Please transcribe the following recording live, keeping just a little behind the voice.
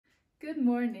Good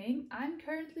morning. I'm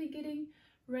currently getting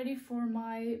ready for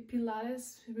my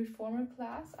Pilates reformer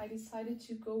class. I decided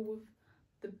to go with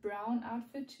the brown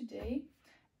outfit today,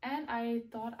 and I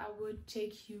thought I would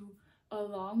take you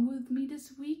along with me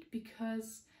this week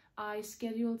because I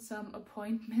scheduled some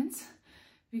appointments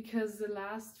because the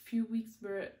last few weeks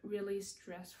were really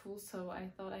stressful, so I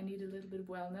thought I needed a little bit of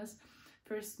wellness.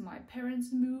 First, my parents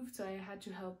moved, so I had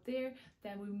to help there.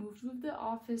 Then we moved with the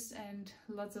office and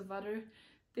lots of other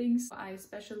things. I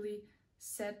especially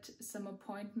set some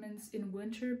appointments in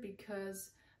winter because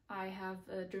I have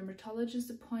a dermatologist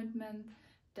appointment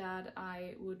that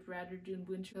I would rather do in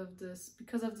winter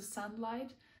because of the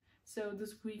sunlight. So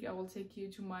this week I will take you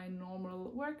to my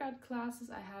normal workout classes.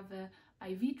 I have a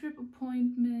IV drip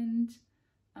appointment,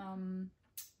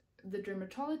 the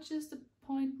dermatologist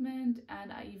appointment,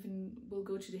 and I even will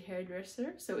go to the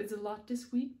hairdresser. So it's a lot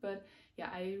this week, but yeah,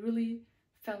 I really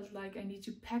felt like I need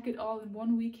to pack it all in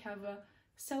 1 week, have a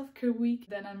self-care week,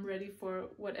 then I'm ready for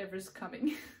whatever's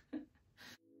coming.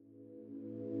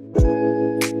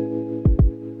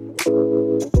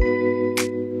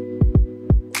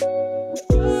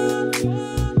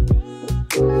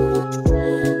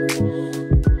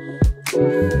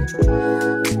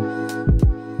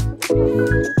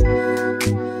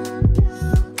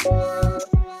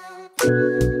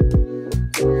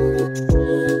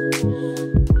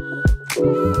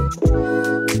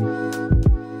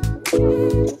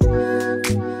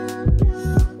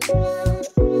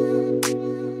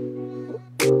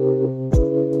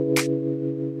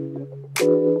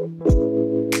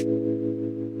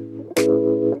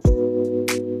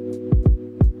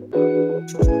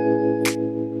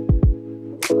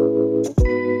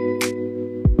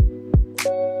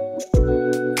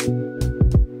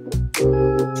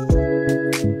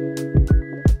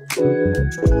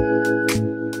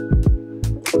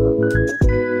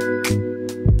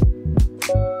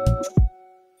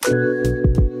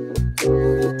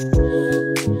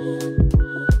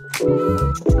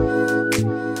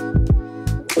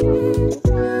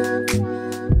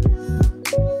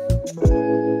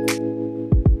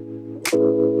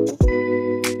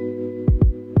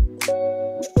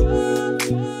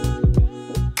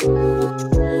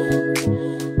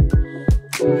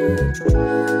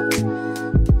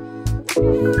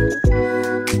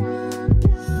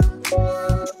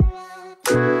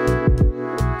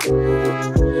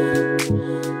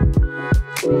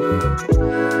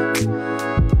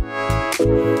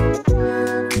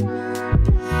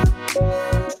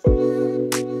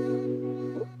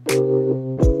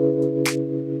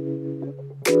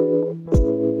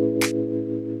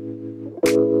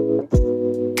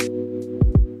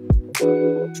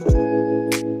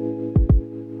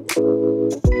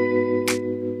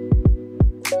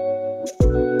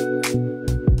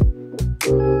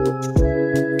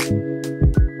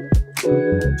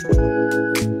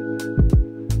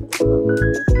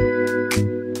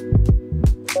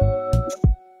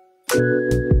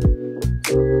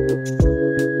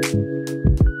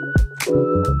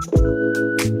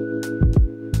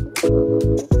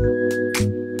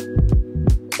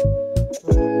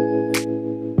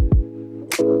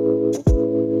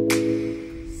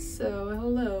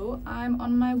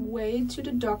 To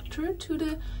the doctor, to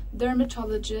the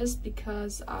dermatologist,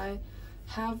 because I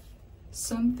have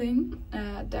something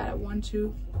that I want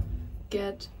to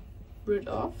get rid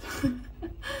of.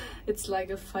 It's like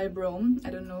a fibrome. I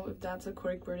don't know if that's a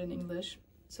correct word in English.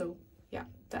 So yeah,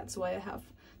 that's why I have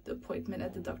the appointment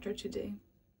at the doctor today.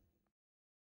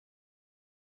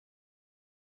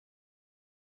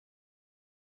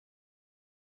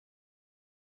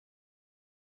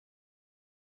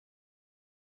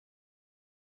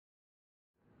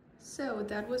 So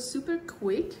that was super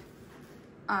quick.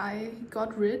 I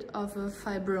got rid of a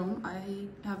fibrome I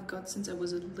have got since I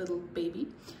was a little baby.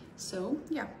 So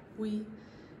yeah, we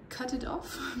cut it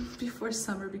off before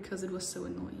summer because it was so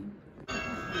annoying.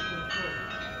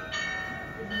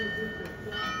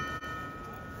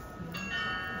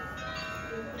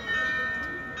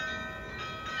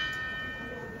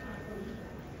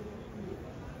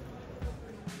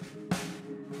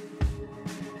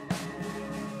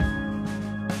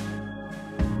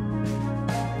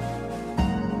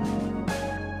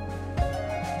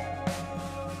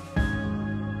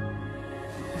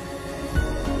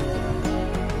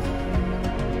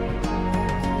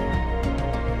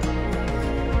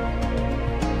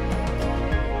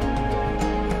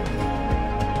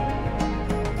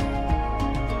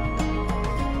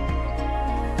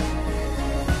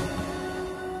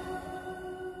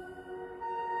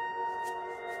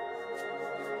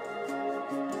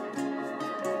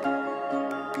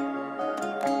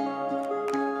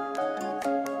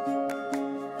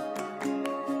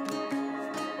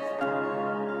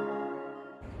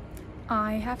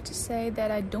 I have to say that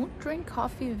I don't drink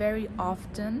coffee very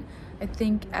often. I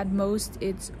think at most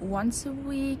it's once a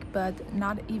week, but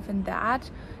not even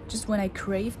that. Just when I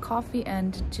crave coffee,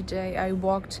 and today I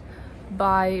walked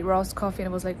by Ross Coffee and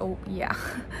I was like, oh yeah,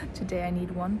 today I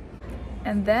need one.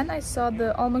 And then I saw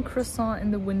the almond croissant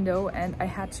in the window and I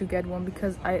had to get one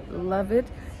because I love it.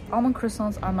 Almond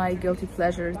croissants are my guilty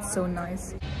pleasure, it's so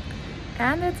nice.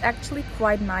 And it's actually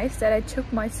quite nice that I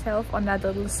took myself on that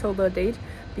little solo date,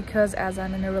 because as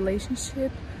I'm in a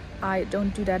relationship, I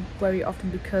don't do that very often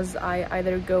because I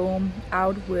either go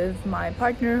out with my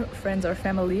partner, friends or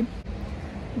family.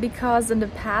 Because in the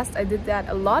past I did that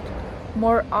a lot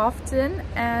more often,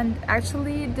 and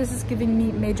actually this is giving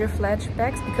me major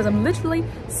flashbacks because I'm literally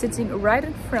sitting right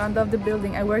in front of the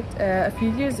building I worked a few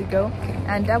years ago,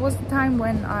 and that was the time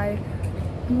when I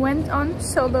went on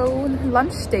solo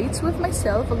lunch dates with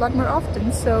myself a lot more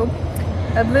often. So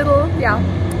a little, yeah,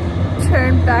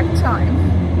 turn back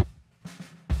time.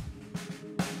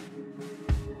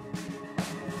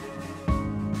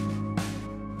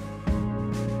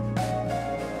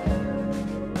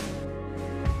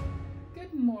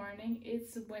 Good morning,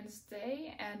 it's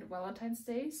Wednesday and Valentine's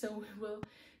Day, so we will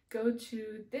go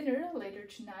to dinner later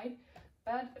tonight.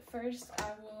 But first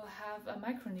I will have a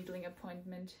microneedling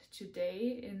appointment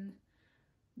today in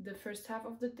the first half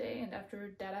of the day, and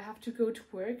after that I have to go to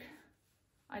work.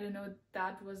 I don't know,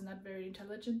 that was not very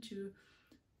intelligent to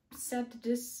set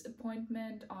this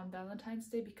appointment on Valentine's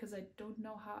Day because I don't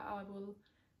know how I will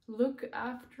look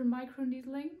after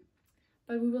microneedling,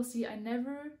 but we will see. I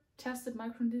never tested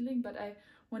microneedling, but I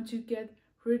want to get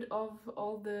rid of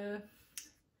all the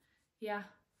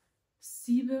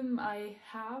sebum I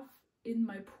have in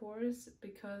my pores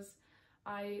because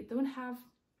I don't have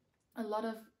a lot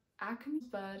of acne,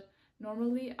 but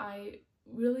normally I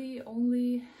really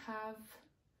only have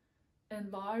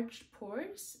enlarged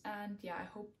pores, and yeah, I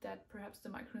hope that perhaps the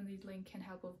microneedling can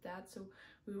help with that, so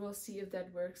we will see if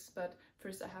that works. But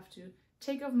first I have to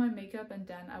take off my makeup and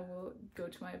then I will go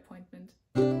to my appointment.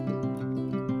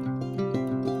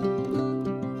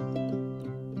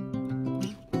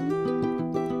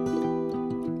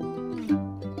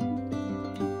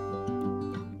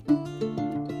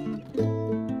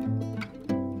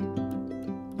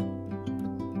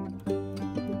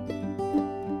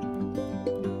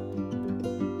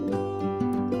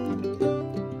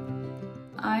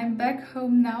 I'm back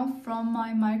home now from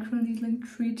my microneedling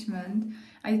treatment.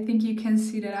 I think you can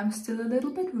see that I'm still a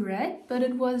little bit red, but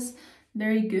it was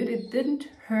very good. It didn't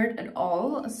hurt at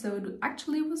all, so it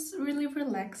actually was really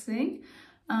relaxing.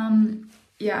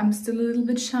 Yeah, I'm still a little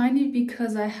bit shiny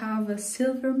because I have a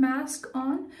silver mask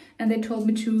on, and they told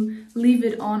me to leave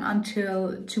it on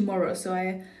until tomorrow, so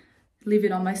I leave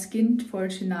it on my skin for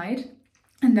tonight,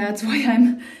 and that's why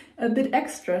I'm a bit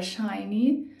extra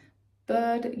shiny.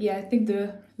 But yeah, I think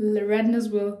the redness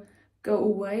will go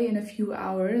away in a few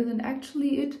hours, and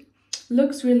actually it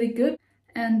looks really good.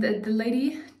 And the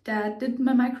lady that did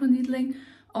my microneedling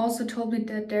also told me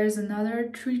that there's another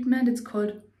treatment. It's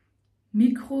called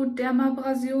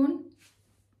Microdermabrasion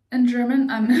in German.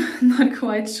 I'm not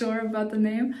quite sure about the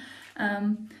name.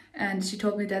 And she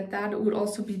told me that that would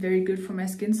also be very good for my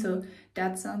skin. So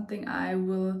that's something I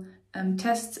will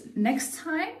test next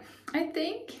time, I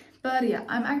think. But yeah,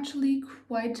 I'm actually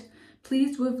quite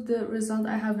pleased with the result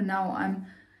I have now. I'm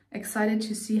excited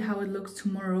to see how it looks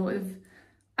tomorrow. If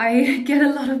I get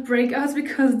a lot of breakouts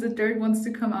because the dirt wants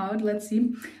to come out, let's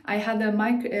see. I had a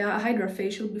Hydra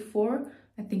facial before,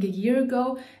 I think a year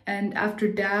ago, and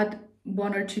after that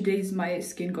 1 or 2 days my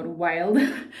skin got wild.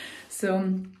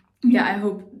 So yeah, I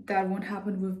hope that won't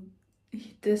happen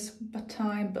with this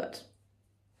time, but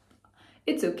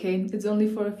it's okay. It's only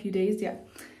for a few days, yeah.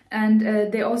 And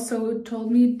they also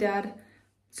told me that,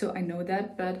 so I know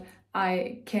that, but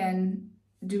I can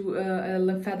do a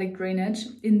lymphatic drainage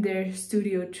in their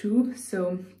studio too.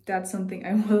 So that's something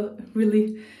I will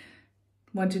really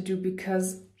want to do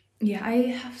because, yeah,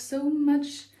 I have so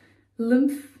much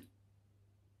lymph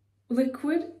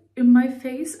liquid in my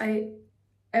face I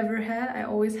ever had. I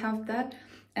always have that.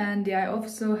 And yeah, I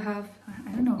also have,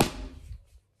 I don't know,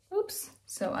 oops.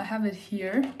 So I have it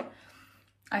here.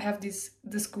 I have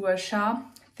this gua sha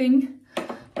thing,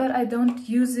 but I don't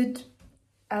use it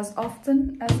as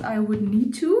often as I would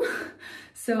need to.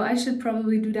 So I should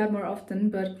probably do that more often,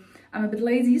 but I'm a bit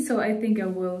lazy, so I think I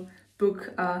will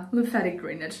book a lymphatic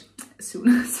drainage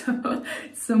soon. So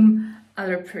some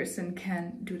other person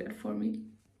can do that for me.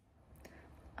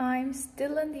 I'm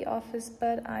still in the office,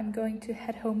 but I'm going to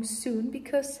head home soon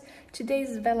because today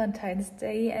is Valentine's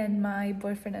Day and my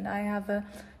boyfriend and I have a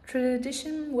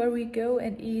tradition where we go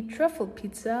and eat truffle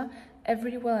pizza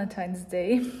every Valentine's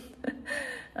Day.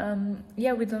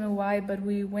 Yeah, we don't know why, but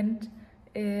we went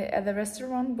at the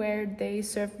restaurant where they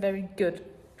serve very good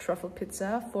truffle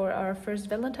pizza for our first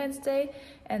Valentine's Day,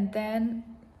 and then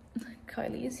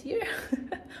Kylie is here.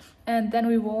 And then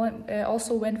we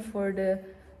also went for the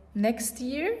next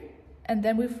year, and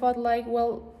then we thought like,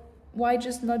 well, why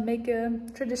just not make a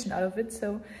tradition out of it?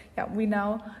 So yeah, we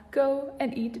now go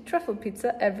and eat truffle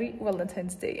pizza every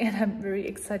Valentine's Day, and I'm very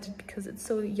excited because it's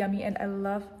so yummy and I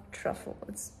love truffle.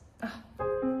 It's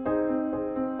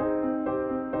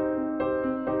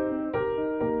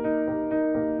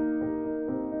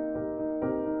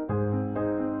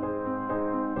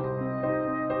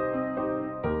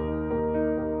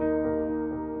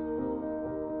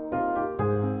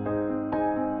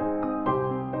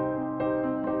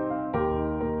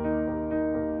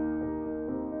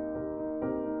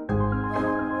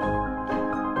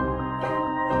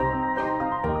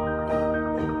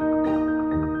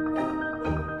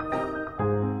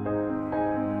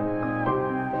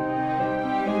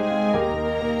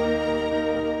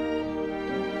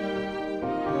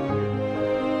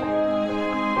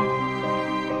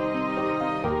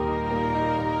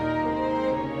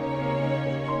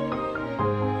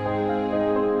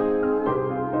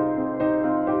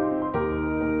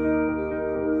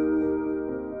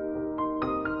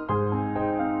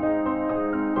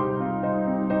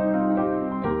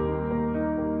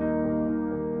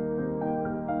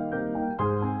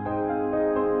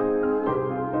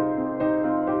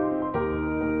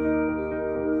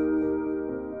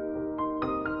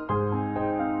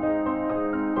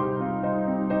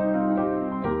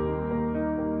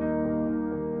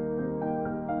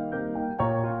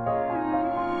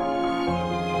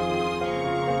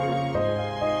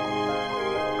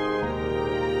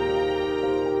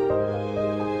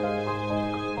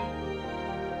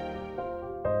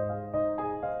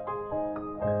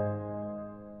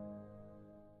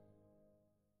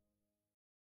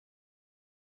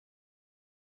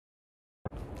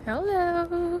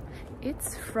Hello!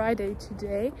 It's Friday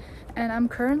today and I'm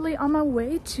currently on my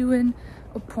way to an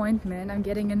appointment. I'm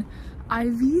getting an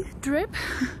IV drip.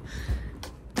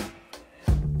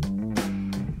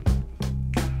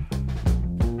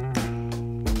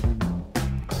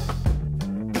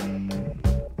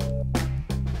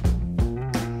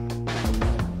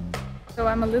 So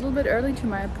I'm a little bit early to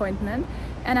my appointment,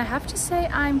 and I have to say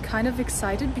I'm kind of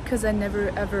excited because I never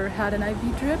ever had an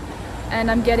IV drip. And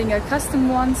I'm getting a custom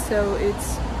one, so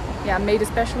it's made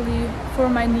especially for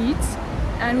my needs,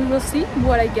 and we will see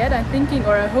what I get. I'm thinking,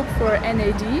 or I hope, for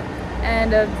NAD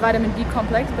and a vitamin B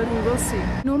complex, but we will see.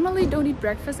 Normally don't eat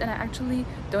breakfast and I actually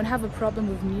don't have a problem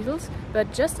with needles,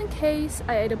 but just in case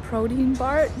I ate a protein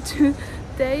bar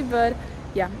today. But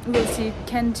yeah, we'll see. It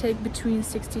can take between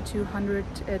 60 to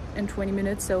 120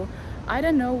 minutes, so I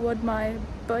don't know what my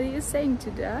body is saying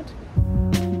to that.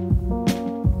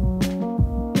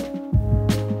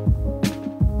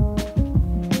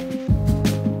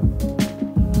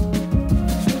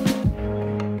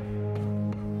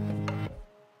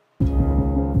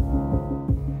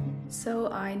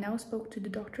 So I now spoke to the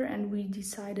doctor and we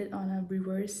decided on a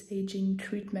reverse aging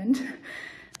treatment.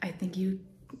 I think you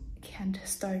can't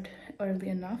start early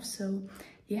enough, so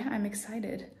yeah, I'm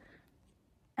excited.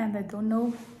 And I don't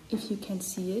know if you can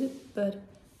see it, but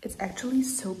it's actually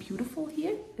so beautiful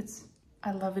here.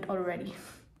 I love it already.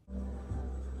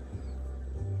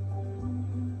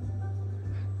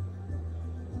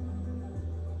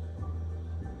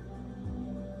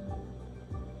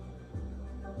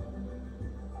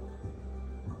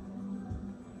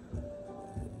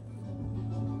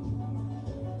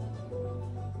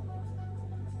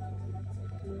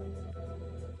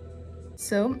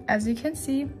 So as you can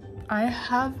see, I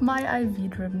have my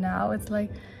IV drip now. It's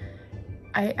like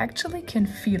I actually can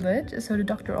feel it. So the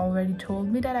doctor already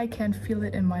told me that I can feel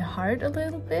it in my heart a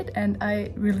little bit, and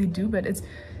I really do, but it's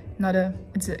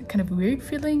a kind of weird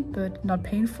feeling, but not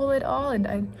painful at all. And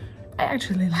I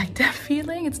actually like that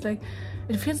feeling. It's like,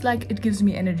 it feels like it gives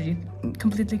me energy.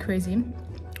 Completely crazy.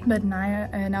 But now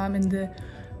I'm in the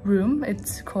room.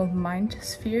 It's called Mind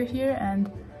Sphere here, and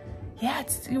yeah,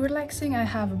 it's relaxing. I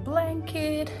have a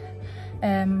blanket,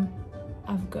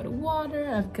 I've got water,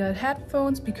 I've got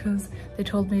headphones, because they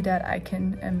told me that I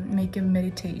can make a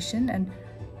meditation, and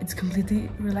it's completely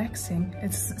relaxing.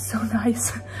 It's so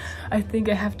nice. I think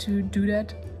I have to do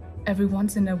that every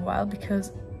once in a while,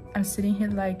 because I'm sitting here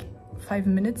like 5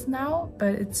 minutes now,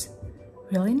 but it's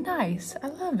really nice. I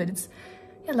love it. It's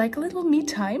like a little me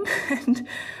time and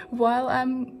while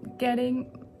I'm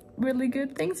getting really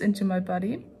good things into my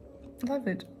body. Love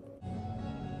it.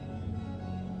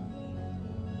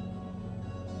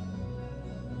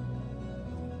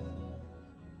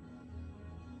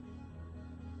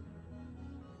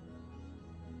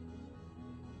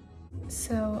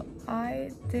 So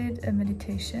I did a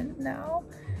meditation now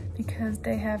because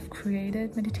they have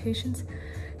created meditations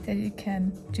that you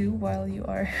can do while you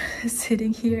are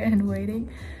sitting here and waiting,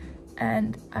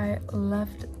 and I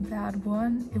loved that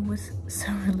one. It was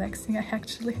so relaxing. I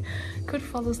actually could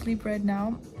fall asleep right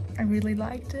now. I really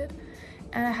liked it,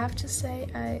 and I have to say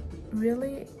I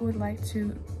really would like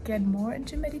to get more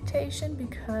into meditation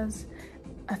because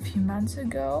a few months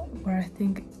ago, or I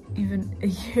think even a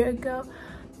year ago,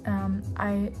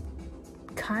 I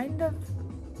kind of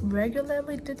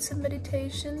regularly did some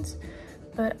meditations,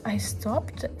 but I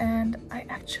stopped, and I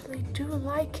actually do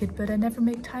like it, but I never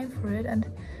make time for it, and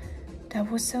that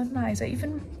was so nice. I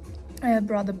even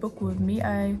brought a book with me.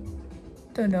 I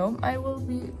don't know, I will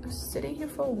be sitting here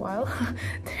for a while.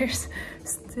 There's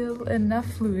still enough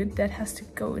fluid that has to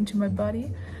go into my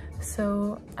body,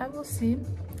 so I will see.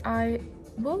 I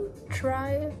will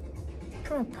try,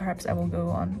 perhaps I will go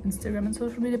on Instagram and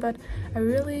social media, but I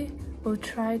really will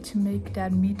try to make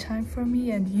that me time for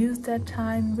me and use that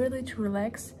time really to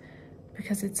relax,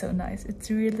 because it's so nice.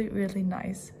 It's really, really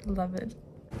nice. Love it.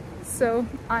 So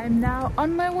I'm now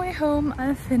on my way home.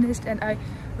 I'm finished and I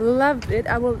loved it.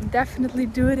 I will definitely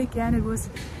do it again. It was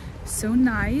so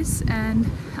nice, and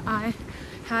I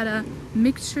had a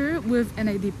mixture with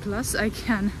NAD+. I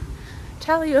can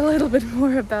tell you a little bit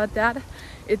more about that.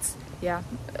 It's, yeah,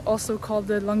 also called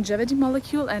the longevity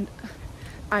molecule, and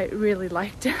I really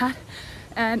liked that.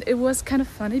 And it was kind of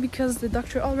funny because the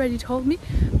doctor already told me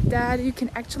that you can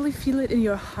actually feel it in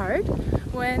your heart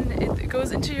when it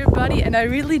goes into your body, and I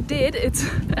really did. It's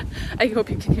I hope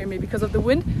you can hear me because of the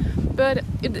wind, but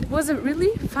it was a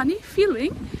really funny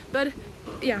feeling. But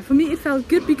yeah, for me it felt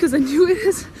good because I knew it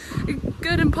is a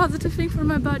good and positive thing for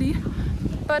my body.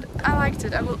 But I liked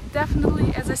it. I will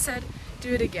definitely, as I said,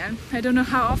 do it again. I don't know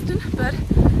how often, but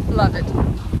love it.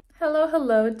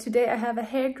 Hello. Today I have a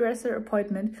hairdresser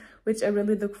appointment, which I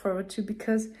really look forward to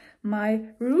because my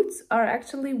roots are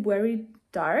actually very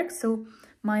dark. So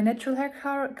my natural hair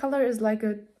color is like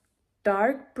a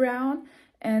dark brown,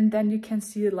 and then you can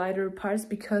see the lighter parts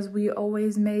because we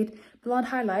always made blonde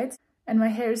highlights, and my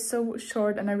hair is so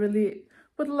short and I really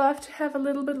would love to have a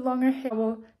little bit longer hair. I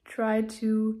will try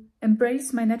to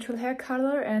embrace my natural hair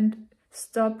color and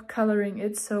stop coloring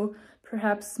it, so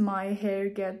perhaps my hair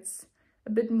gets a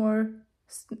bit more,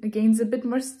 gains a bit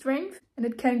more strength and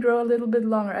it can grow a little bit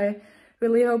longer. I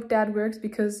really hope that works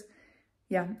because,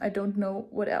 yeah, I don't know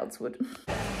what else would.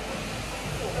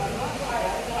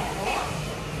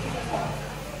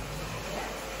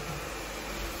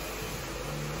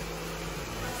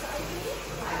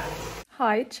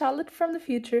 Hi, Charlotte from the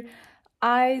future.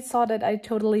 I saw that I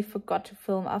totally forgot to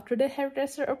film after the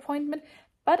hairdresser appointment,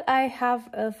 but I have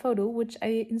a photo which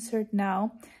I insert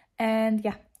now, and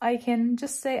yeah, I can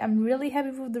just say I'm really happy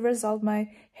with the result. My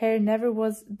hair never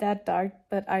was that dark,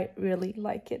 but I really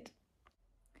like it.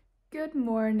 Good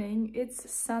morning,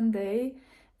 it's Sunday,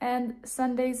 and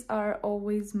Sundays are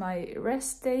always my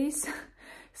rest days.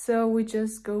 So we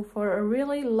just go for a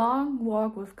really long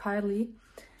walk with Kylie,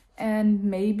 and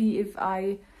maybe if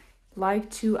I like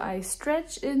to, I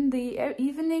stretch in the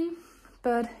evening.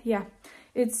 But yeah,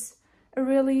 it's a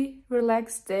really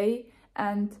relaxed day,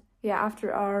 and yeah,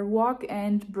 after our walk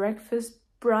and breakfast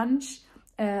brunch,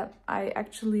 I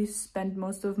actually spent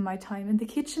most of my time in the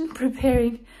kitchen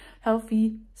preparing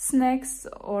healthy snacks,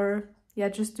 or yeah,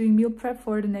 just doing meal prep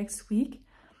for the next week.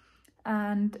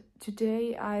 And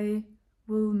today I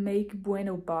will make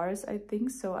bueno bars, I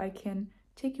think, so I can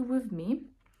take you with me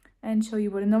and show you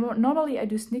what normally I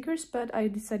do Snickers, but I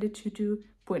decided to do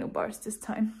bueno bars this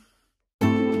time.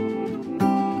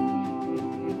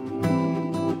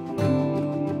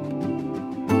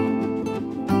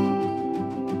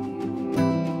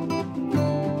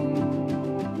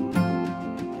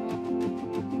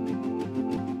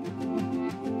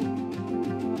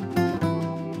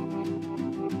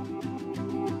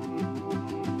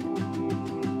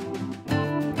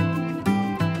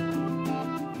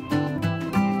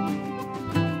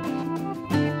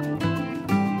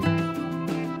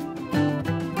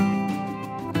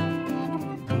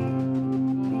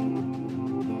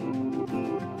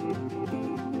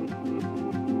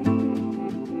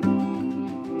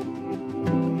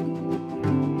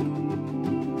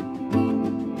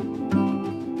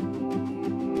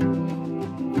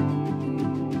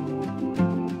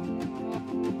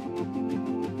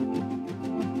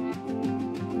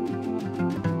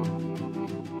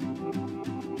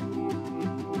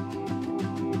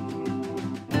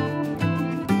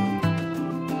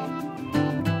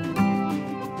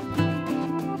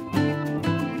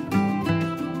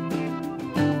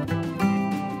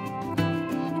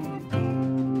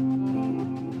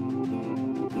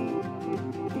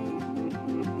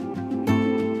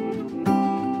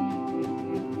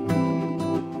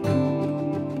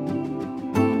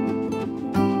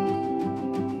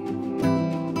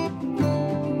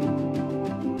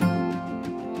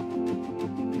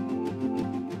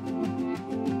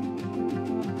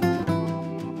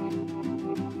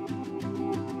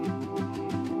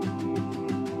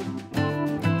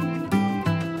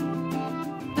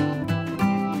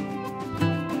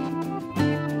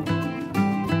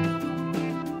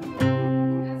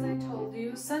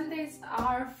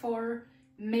 are for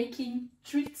making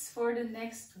treats for the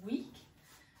next week.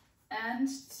 And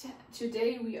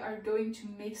today we are going to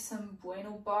make some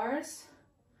bueno bars.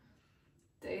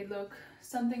 They look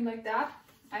something like that.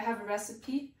 I have a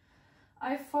recipe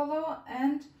I follow,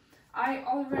 and I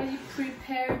already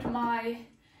prepared my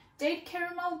date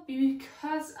caramel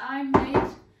because I made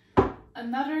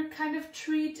another kind of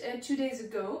treat 2 days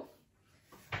ago.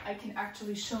 I can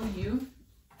actually show you.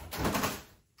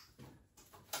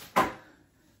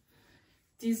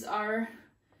 These are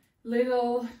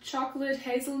little chocolate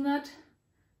hazelnut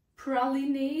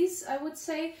pralines, I would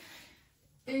say.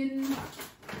 In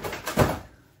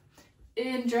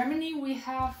Germany we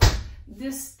have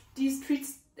these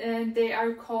treats, and they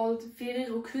are called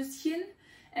Ferrero-Küsschen,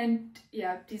 and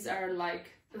yeah, these are like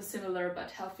a similar but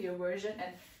healthier version,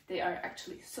 and they are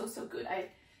actually so good.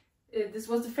 This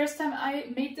was the first time I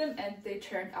made them, and they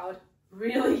turned out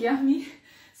really yummy.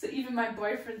 So even my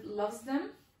boyfriend loves them.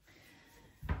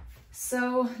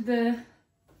 So the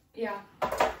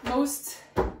most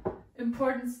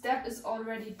important step is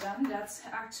already done. That's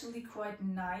actually quite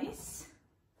nice.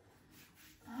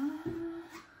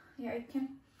 Yeah, I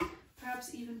can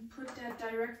perhaps even put that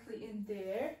directly in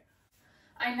there.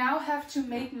 I now have to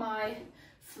make my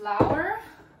flour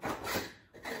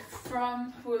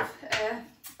with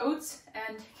oats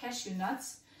and cashew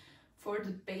nuts for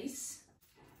the base.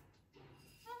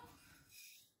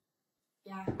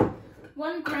 Yeah,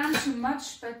 1 gram too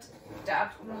much, but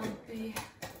that won't be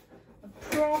a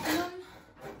problem.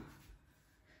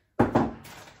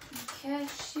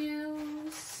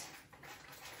 Cashews.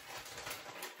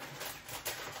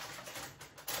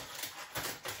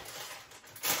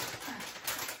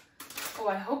 Oh,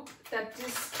 I hope that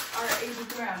these are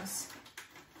 80 grams.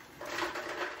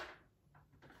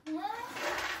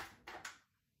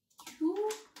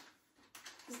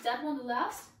 Is that one the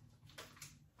last?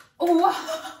 Oh,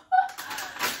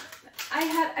 I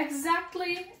had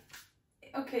exactly,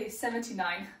 okay,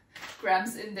 79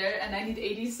 grams in there, and I need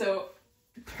 80, so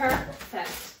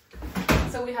perfect.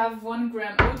 So we have 1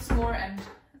 gram oats more and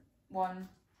 1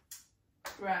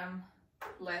 gram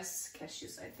less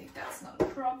cashews. I think that's not a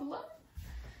problem.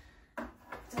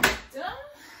 Dun, dun.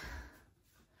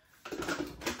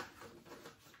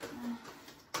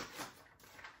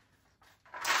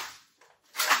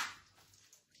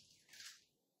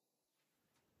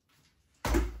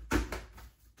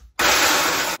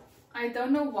 I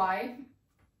don't know why,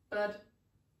 but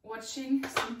watching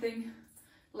something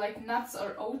like nuts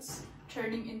or oats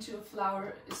turning into a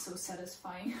flour is so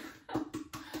satisfying.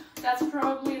 That's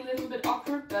probably a little bit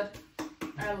awkward, but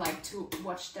I like to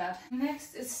watch that.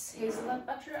 Next is hazelnut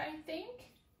butter, I think.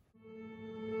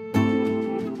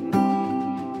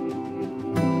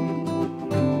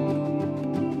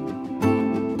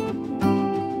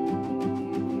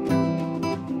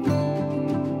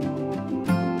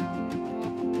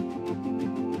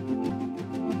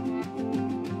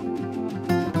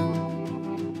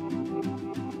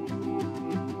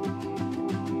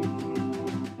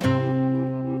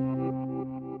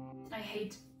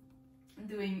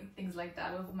 Doing things like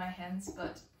that with my hands,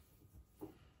 but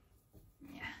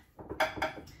yeah,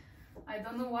 I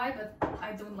don't know why, but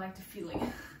I don't like the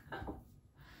feeling.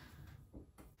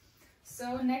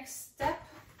 So next step,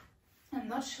 I'm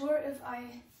not sure if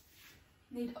I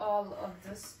need all of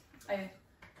this. I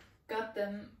got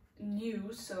them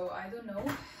new, so I don't know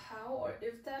how or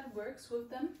if that works with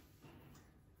them,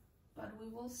 but we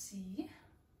will see.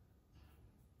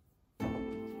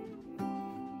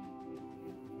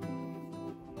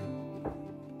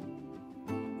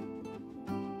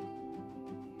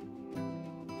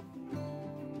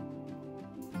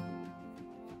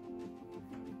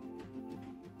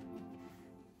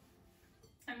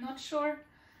 Not sure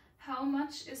how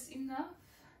much is enough.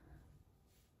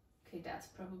 Okay, that's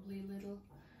probably a little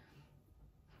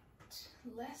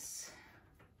less.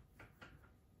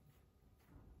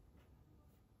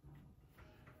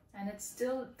 And it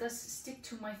still does stick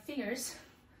to my fingers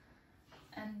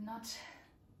and not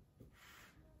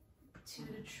to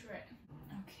the tray.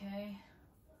 Okay,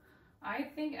 I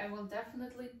think I will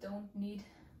definitely don't need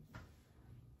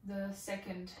the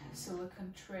second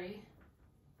silicone tray.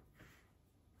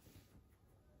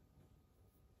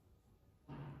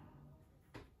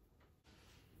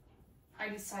 I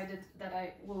decided that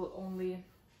I will only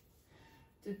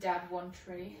do that 1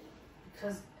 tray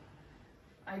because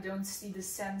I don't see the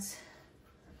sense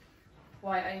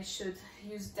why I should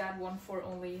use that one for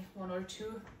only 1 or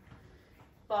 2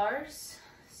 bars.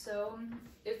 So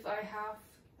if I have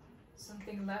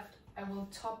something left, I will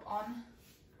top on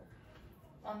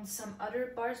some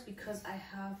other bars because I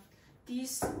have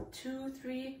these 2,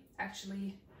 3,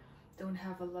 actually don't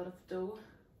have a lot of dough,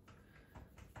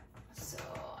 so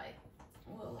I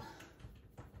will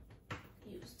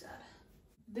use that.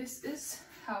 This is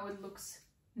how it looks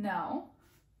now.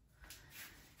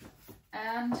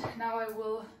 And now I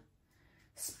will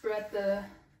spread the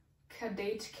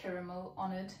date caramel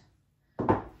on it.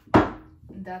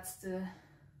 And that's the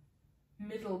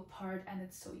middle part, and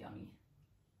it's so yummy.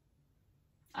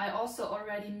 I also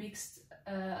already mixed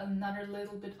another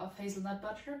little bit of hazelnut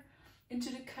butter into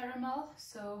the caramel,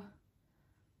 so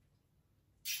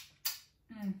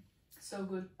so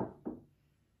good.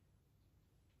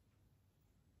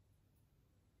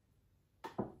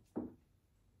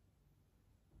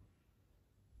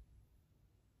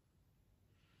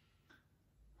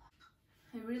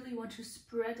 I really want to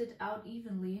spread it out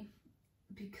evenly,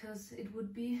 because it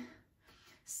would be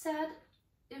sad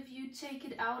if you take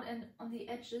it out and on the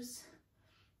edges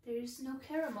there is no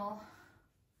caramel.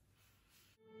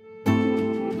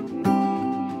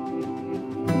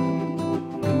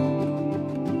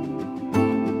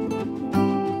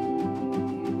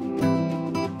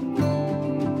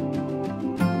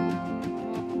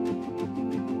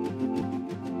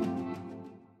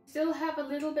 Still have a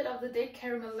little bit of the date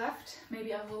caramel left.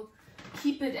 Maybe I will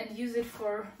keep it and use it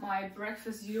for my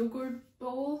breakfast yogurt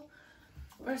bowl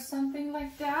or something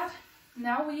like that.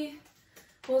 Now we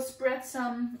will spread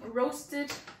some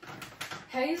roasted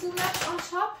hazelnuts on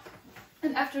top,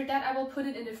 and after that I will put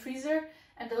it in the freezer,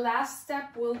 and the last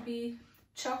step will be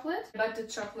chocolate, but the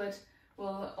chocolate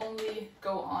will only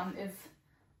go on if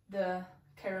the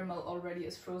caramel already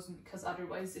is frozen, because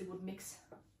otherwise it would mix.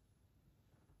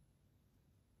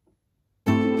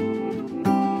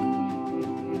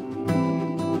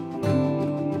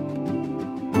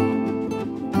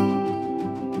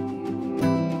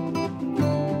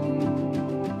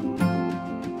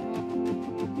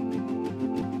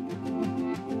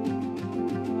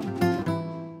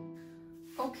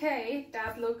 Okay,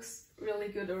 that looks really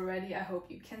good already. I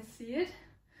hope you can see it.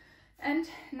 And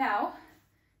now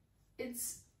it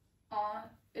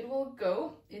will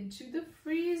go into the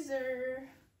freezer.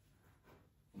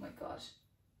 Oh my gosh.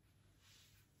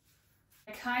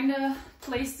 I kind of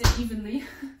placed it evenly.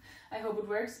 I hope it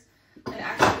works. And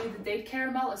actually the date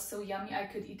caramel is so yummy. I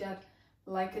could eat that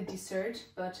like a dessert,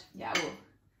 but yeah, I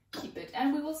will keep it.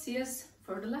 And we will see us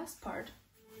for the last part.